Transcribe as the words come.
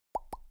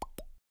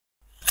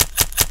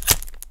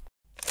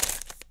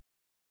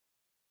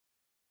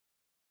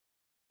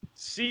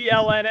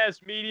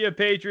CLNS Media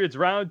Patriots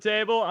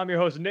Roundtable. I'm your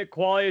host, Nick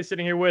Qualia,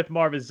 sitting here with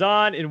Marv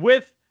and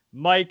with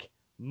Mike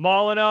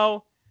Molyneux.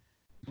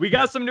 We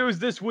got some news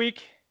this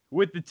week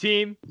with the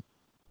team.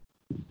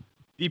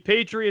 The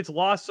Patriots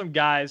lost some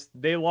guys.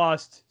 They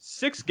lost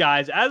 6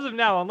 guys as of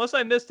now, unless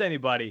I missed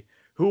anybody,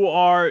 who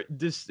are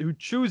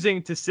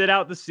choosing to sit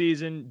out the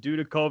season due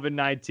to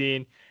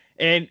COVID-19.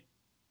 And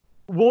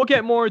we'll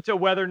get more into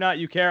whether or not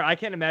you care. I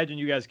can't imagine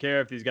you guys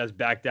care if these guys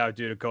backed out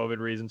due to COVID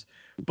reasons.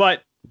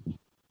 But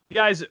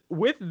guys,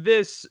 with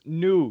this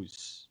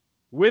news,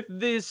 with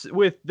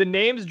the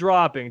names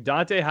dropping,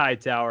 Dante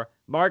Hightower,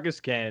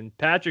 Marcus Cannon,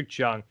 Patrick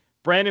Chung,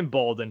 Brandon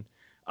Bolden,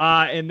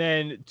 and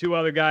then 2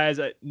 other guys,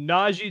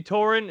 Najee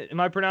Torin, am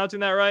I pronouncing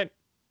that right?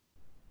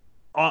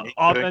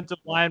 Offensive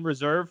line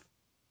reserve.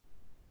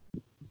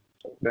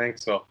 I think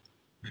so.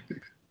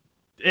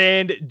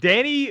 And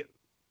Danny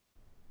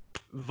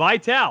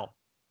Vital.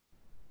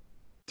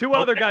 2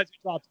 other guys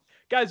who dropped.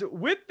 Guys,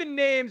 with the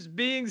names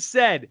being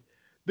said,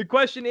 the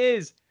question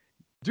is,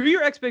 do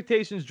your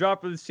expectations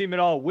drop for this team at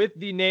all with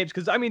the names?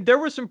 Because, I mean, there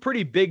were some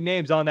pretty big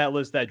names on that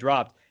list that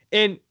dropped.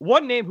 And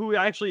one name who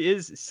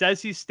actually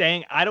says he's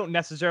staying, I don't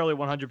necessarily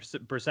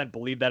 100%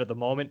 believe that at the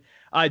moment.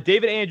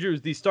 David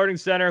Andrews, the starting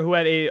center who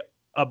had a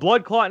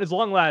blood clot in his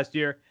lung last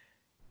year,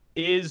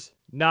 is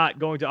not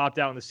going to opt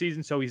out in the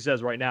season, so he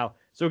says right now.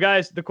 So,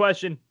 guys, the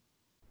question,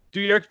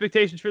 do your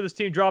expectations for this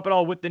team drop at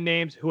all with the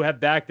names who have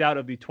backed out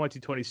of the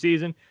 2020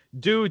 season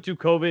due to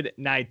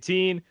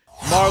COVID-19?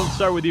 Marv, let's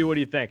start with you. What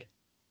do you think?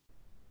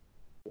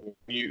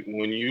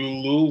 When you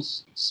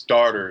lose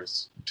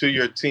starters to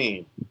your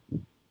team,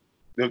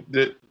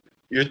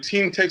 your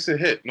team takes a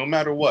hit no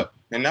matter what.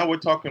 And now we're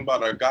talking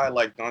about a guy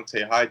like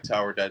Dante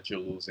Hightower that you're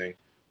losing,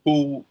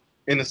 who,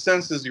 in a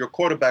sense, is your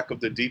quarterback of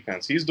the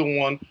defense. He's the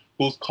one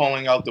who's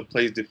calling out the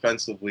plays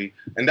defensively.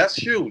 And that's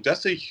huge.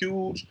 That's a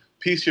huge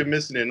piece you're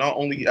missing, and not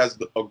only as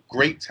a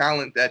great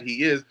talent that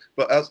he is,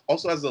 but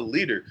also as a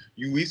leader.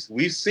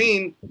 We've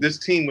seen this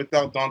team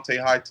without Dante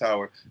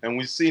Hightower, and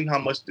we've seen how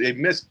much they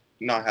missed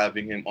not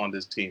having him on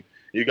this team.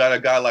 You got a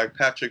guy like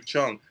Patrick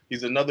Chung.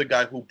 He's another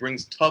guy who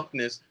brings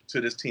toughness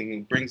to this team,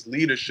 who brings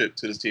leadership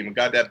to this team, a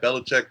guy that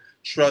Belichick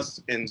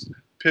trusts in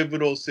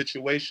pivotal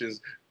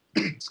situations,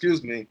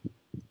 excuse me,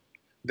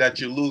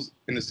 that you lose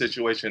in the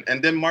situation.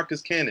 And then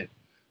Marcus Cannon.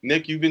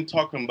 Nick, you've been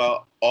talking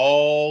about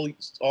all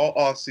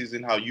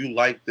offseason how you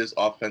like this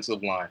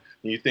offensive line.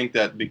 And you think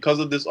that because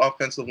of this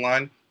offensive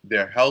line,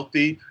 they're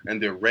healthy and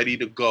they're ready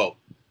to go.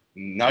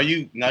 Now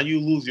you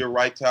lose your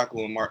right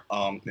tackle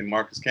in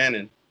Marcus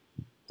Cannon.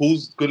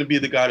 Who's going to be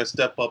the guy to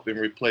step up and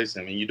replace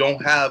him? And you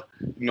don't have,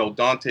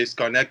 Dante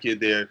Scarnecchia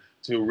there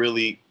to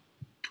really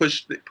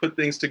put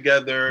things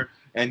together.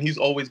 And he's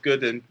always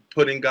good in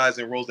putting guys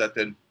in roles that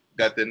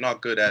they're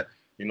not good at.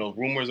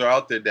 Rumors are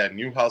out there that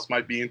Newhouse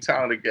might be in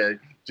town again,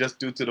 just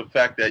due to the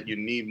fact that you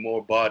need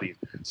more bodies.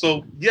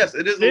 So, yes,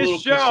 it is a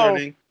little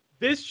concerning.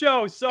 This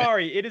show,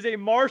 sorry, it is a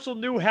Marshall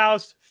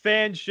Newhouse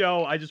fan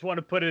show. I just want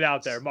to put it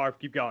out there. Marv,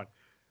 keep going.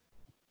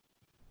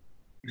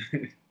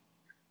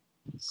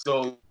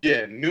 So,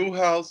 yeah,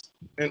 Newhouse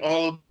and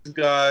all of these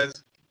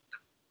guys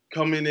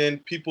coming in,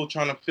 people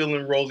trying to fill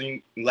in roles.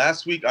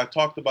 Last week, I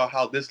talked about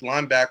how this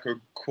linebacker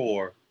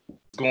core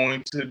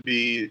going to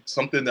be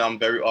something that I'm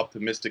very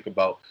optimistic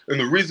about. And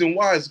the reason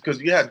why is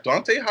because you had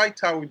Dante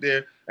Hightower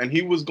there, and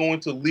he was going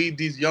to lead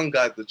these young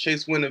guys, the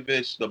Chase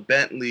Winovich, the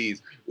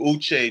Bentleys,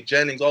 Uche,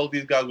 Jennings, all of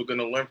these guys were going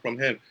to learn from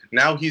him.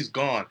 Now he's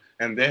gone,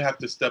 and they have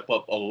to step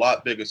up a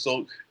lot bigger.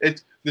 So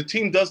the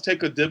team does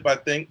take a dip, I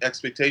think,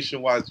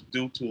 expectation-wise,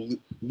 due to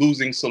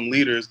losing some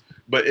leaders,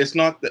 but it's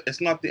not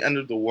the end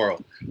of the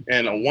world.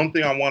 And one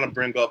thing I want to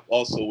bring up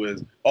also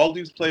is all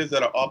these players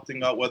that are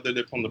opting out, whether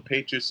they're from the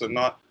Patriots or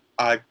not,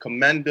 I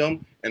commend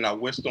them, and I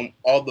wish them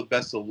all the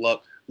best of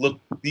luck.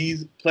 Look,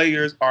 these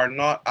players are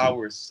not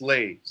our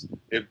slaves.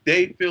 If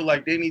they feel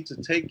like they need to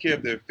take care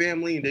of their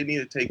family and they need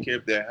to take care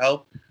of their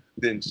health,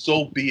 then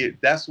so be it.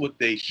 That's what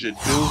they should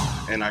do,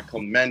 and I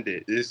commend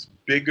it. It's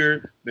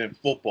bigger than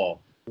football.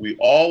 We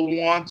all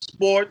want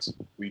sports.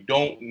 We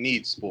don't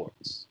need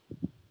sports.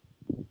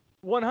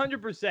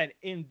 100%,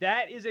 and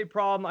that is a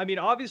problem. I mean,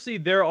 obviously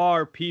there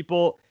are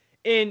people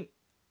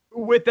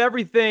with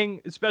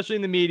everything, especially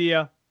in the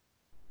media.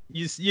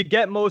 You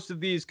get most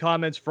of these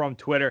comments from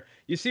Twitter.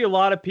 You see a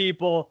lot of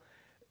people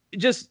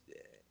it's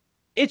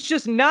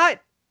just not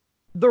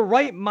the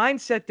right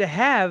mindset to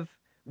have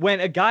when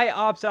a guy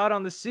opts out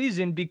on the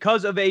season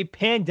because of a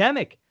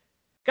pandemic.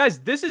 Guys,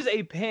 this is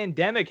a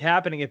pandemic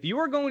happening. If you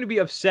are going to be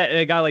upset at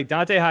a guy like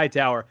Dante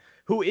Hightower,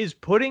 who is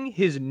putting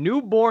his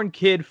newborn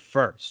kid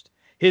first,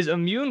 his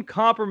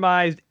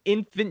immune-compromised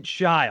infant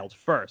child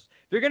first,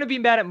 if you're going to be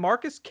mad at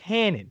Marcus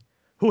Cannon,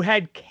 who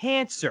had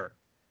cancer,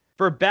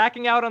 for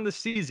backing out on the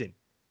season,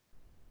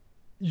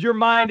 your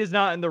mind is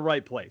not in the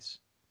right place.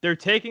 They're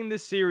taking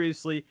this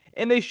seriously,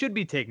 and they should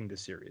be taking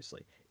this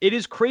seriously. It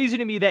is crazy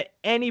to me that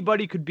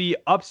anybody could be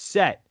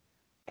upset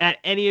at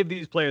any of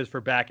these players for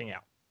backing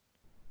out.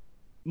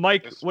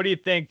 Mike, what do you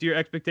think? Do your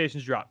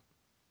expectations drop?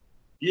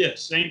 Yeah,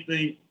 same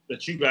thing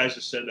that you guys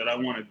have said that I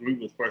want to agree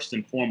with first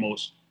and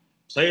foremost.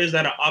 Players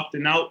that are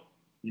opting out,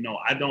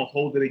 I don't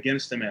hold it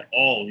against them at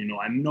all.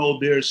 I know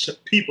there's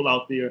people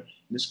out there in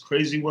this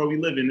crazy world we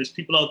live in. There's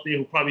people out there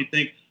who probably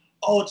think,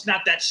 oh, it's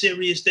not that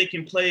serious. They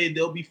can play.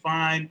 They'll be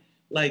fine.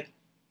 Like,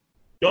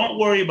 don't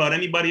worry about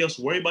anybody else.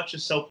 Worry about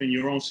yourself and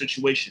your own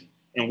situation.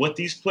 And what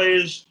these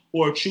players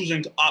who are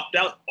choosing to opt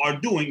out are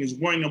doing is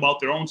worrying about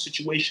their own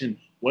situation,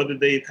 whether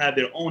they've had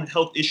their own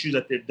health issues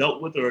that they've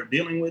dealt with or are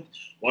dealing with,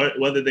 or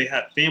whether they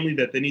have family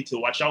that they need to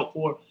watch out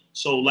for.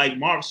 So like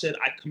Marv said,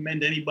 I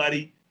commend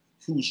anybody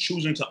who's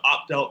choosing to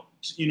opt out,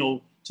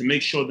 to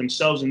make sure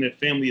themselves and their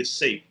family is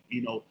safe.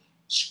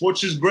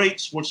 Sports is great.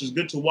 Sports is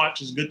good to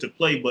watch. It's good to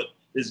play, but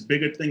there's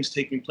bigger things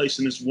taking place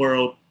in this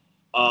world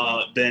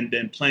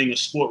than playing a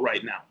sport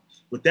right now.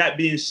 With that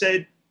being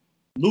said,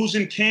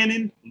 losing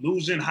Cannon,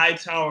 losing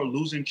Hightower,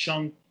 losing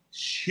Chung,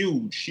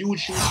 huge.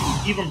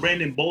 Even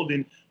Brandon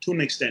Bolden to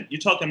an extent. You're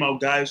talking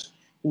about guys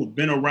who've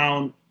been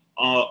around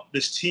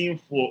this team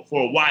for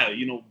a while,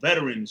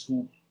 veterans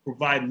who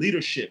provide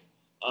leadership,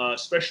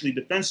 especially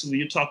defensively.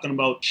 You're talking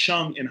about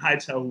Chung and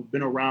Hightower who've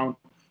been around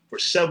for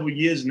several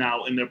years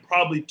now, and they're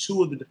probably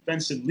two of the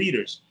defensive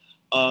leaders.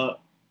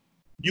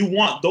 You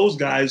want those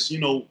guys,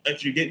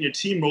 if you're getting your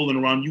team rolling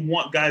around, you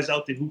want guys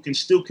out there who can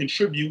still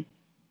contribute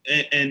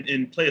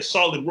and play a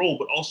solid role,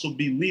 but also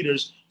be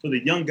leaders for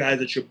the young guys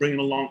that you're bringing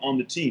along on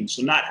the team.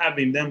 So not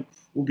having them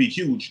will be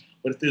huge.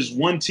 But if there's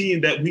one team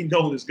that we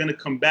know is going to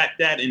combat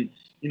that and,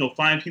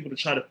 find people to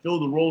try to fill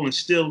the role and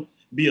still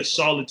be a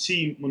solid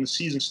team when the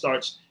season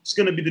starts, it's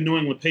going to be the New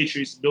England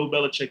Patriots. Bill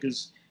Belichick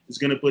is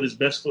going to put his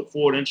best foot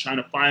forward and trying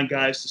to find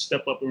guys to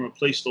step up and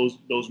replace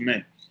those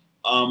men.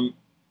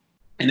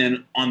 And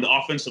then on the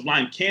offensive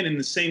line, Cannon,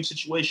 the same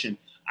situation.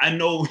 I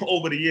know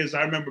over the years,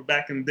 I remember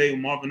back in the day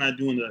when Marv and I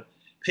doing the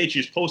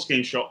Patriots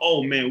postgame show,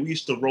 oh, man, we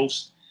used to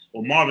roast,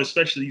 or Marv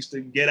especially used to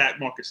get at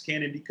Marcus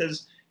Cannon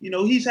because,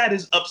 he's had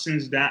his ups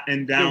and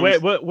downs.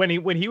 Wait, when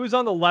he was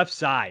on the left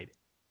side,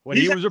 when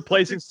he was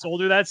replacing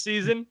Soldier that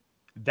season,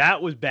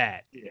 that was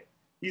bad. Yeah.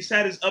 He's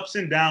had his ups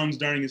and downs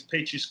during his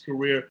Patriots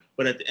career,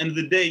 but at the end of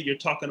the day, you're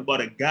talking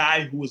about a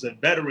guy who is a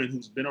veteran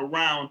who's been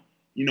around.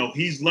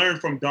 He's learned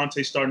from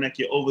Dante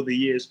Starnecchia over the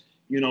years.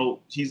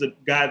 He's a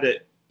guy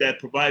that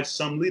provides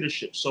some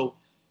leadership. So,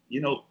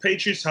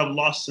 Patriots have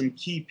lost some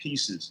key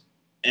pieces.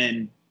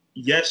 And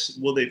yes,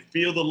 will they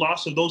feel the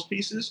loss of those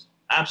pieces?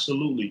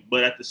 Absolutely.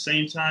 But at the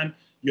same time,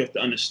 you have to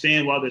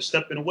understand why they're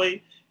stepping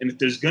away. And if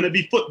there's going to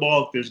be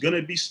football, if there's going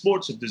to be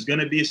sports, if there's going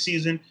to be a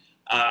season,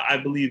 I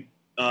believe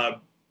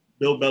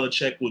Bill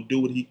Belichick will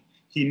do what he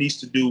needs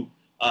to do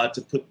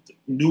to put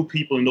new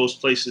people in those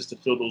places to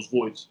fill those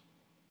voids.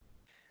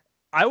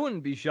 I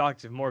wouldn't be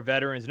shocked if more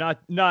veterans,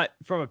 not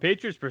from a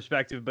Patriots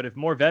perspective, but if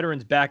more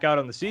veterans back out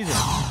on the season.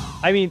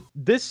 I mean,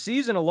 this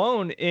season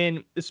alone,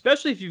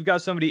 especially if you've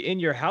got somebody in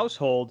your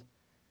household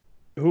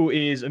who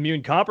is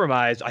immune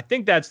compromised, I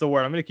think that's the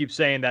word. I'm going to keep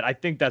saying that. I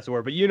think that's the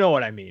word, but you know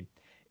what I mean.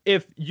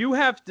 If you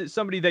have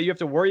somebody that you have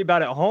to worry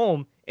about at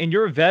home and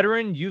you're a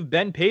veteran, you've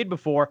been paid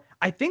before,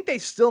 I think they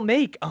still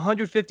make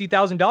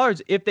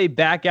 $150,000 if they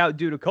back out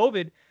due to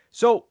COVID.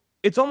 So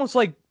it's almost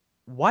like,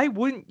 why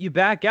wouldn't you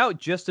back out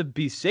just to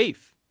be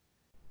safe?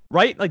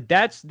 Right? Like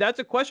that's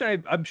a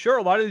question I'm sure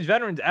a lot of these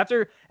veterans,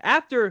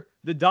 after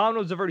the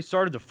dominoes have already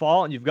started to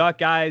fall and you've got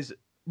guys,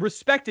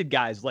 respected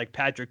guys like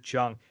Patrick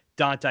Chung,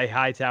 Dante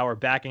Hightower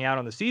backing out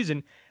on the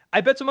season,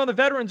 I bet some other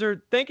veterans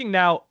are thinking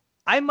now,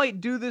 I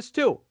might do this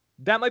too.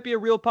 That might be a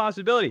real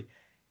possibility.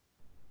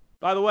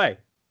 By the way,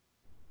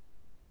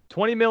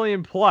 20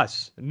 million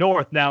plus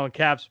north now in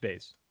cap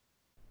space.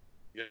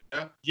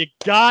 Yeah. You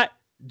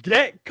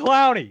get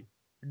Clowney.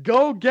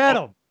 Go get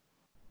him.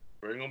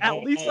 Bring him at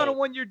home. least on a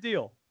 1-year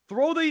deal.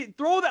 Throw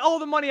all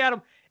the money at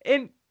him.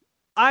 And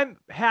I'm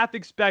half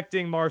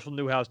expecting Marshall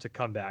Newhouse to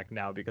come back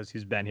now because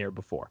he's been here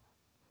before,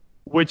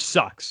 which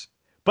sucks.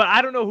 But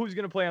I don't know who's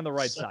going to play on the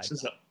right side.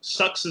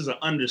 Sucks is an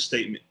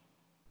understatement.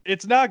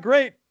 It's not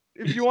great.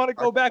 If you want to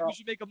go back, we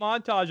should make a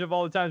montage of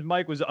all the times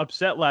Mike was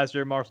upset last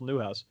year at Marshall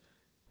Newhouse.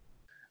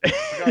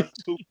 I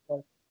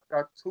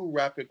got two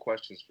rapid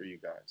questions for you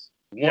guys.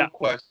 One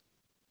question.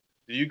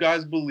 Do you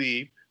guys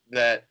believe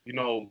that,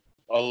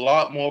 a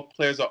lot more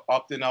players are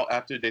opting out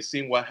after they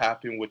seen what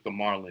happened with the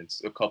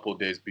Marlins a couple of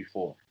days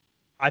before?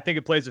 I think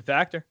it plays a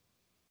factor.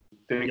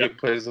 It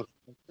plays a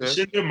factor? It's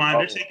in their mind.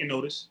 They're taking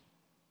notice.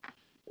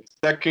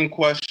 Second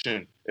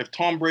question. If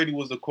Tom Brady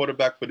was the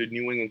quarterback for the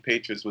New England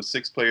Patriots, would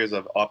 6 players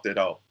have opted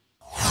out?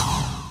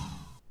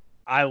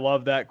 I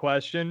love that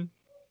question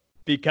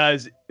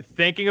because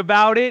thinking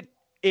about it,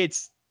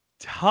 it's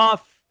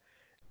tough.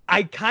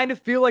 I kind of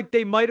feel like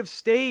they might have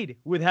stayed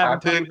with having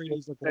Tom Brady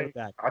as the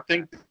quarterback. I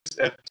think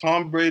if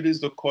Tom Brady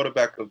is the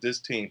quarterback of this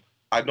team,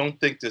 I don't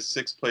think there's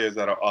 6 players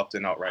that are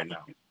opting out right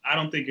now. I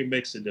don't think it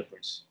makes a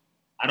difference.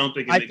 I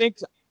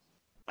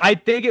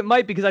think it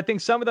might, because I think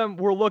some of them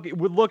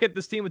would look at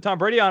this team with Tom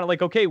Brady on it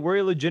like, okay, we're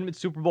a legitimate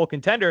Super Bowl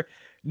contender.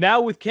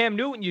 Now with Cam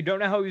Newton, you don't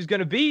know how he's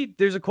going to be.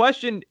 There's a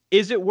question,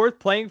 is it worth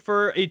playing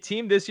for a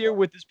team this year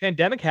with this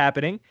pandemic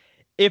happening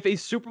if a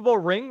Super Bowl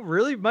ring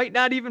really might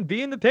not even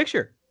be in the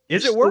picture?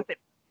 Is it worth it?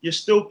 you're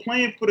still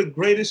playing for the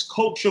greatest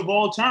coach of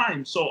all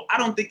time. So I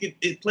don't think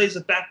it plays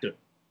a factor.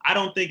 I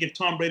don't think if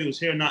Tom Brady was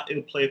here or not,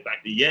 it'll play a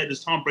factor. Yeah,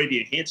 does Tom Brady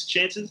enhance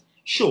chances?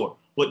 Sure.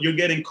 But you're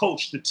getting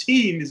coached. The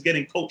team is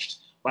getting coached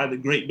by the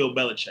great Bill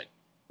Belichick.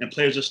 And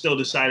players are still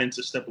deciding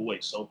to step away.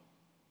 So.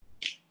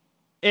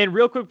 And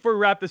real quick before we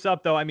wrap this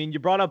up, though, I mean,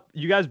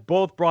 you guys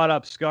both brought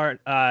up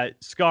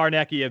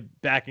Skarnecki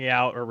backing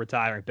out or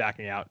retiring,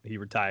 backing out. He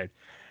retired.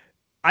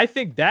 I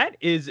think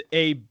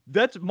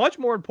that's much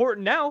more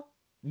important now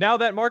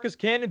that Marcus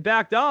Cannon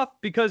backed off,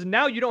 because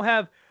now you don't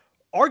have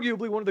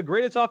arguably one of the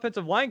greatest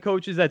offensive line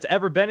coaches that's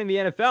ever been in the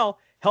NFL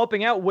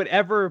helping out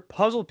whatever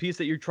puzzle piece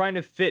that you're trying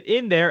to fit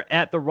in there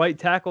at the right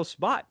tackle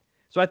spot.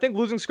 So I think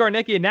losing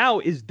Skarnecki now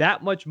is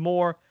that much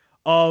more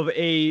of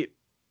a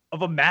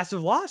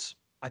massive loss.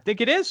 I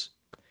think it is.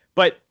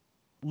 But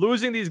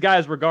losing these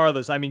guys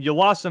regardless, I mean, you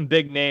lost some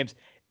big names.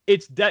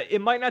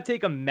 It might not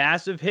take a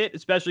massive hit,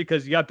 especially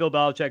because you got Bill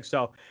Belichick,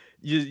 so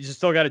you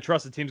still got to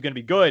trust the team's going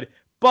to be good.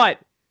 But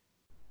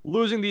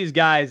losing these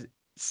guys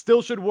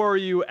still should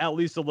worry you at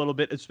least a little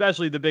bit,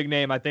 especially the big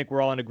name. I think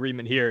we're all in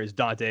agreement here is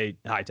Dante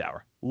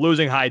Hightower.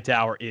 Losing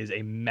Hightower is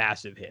a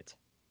massive hit.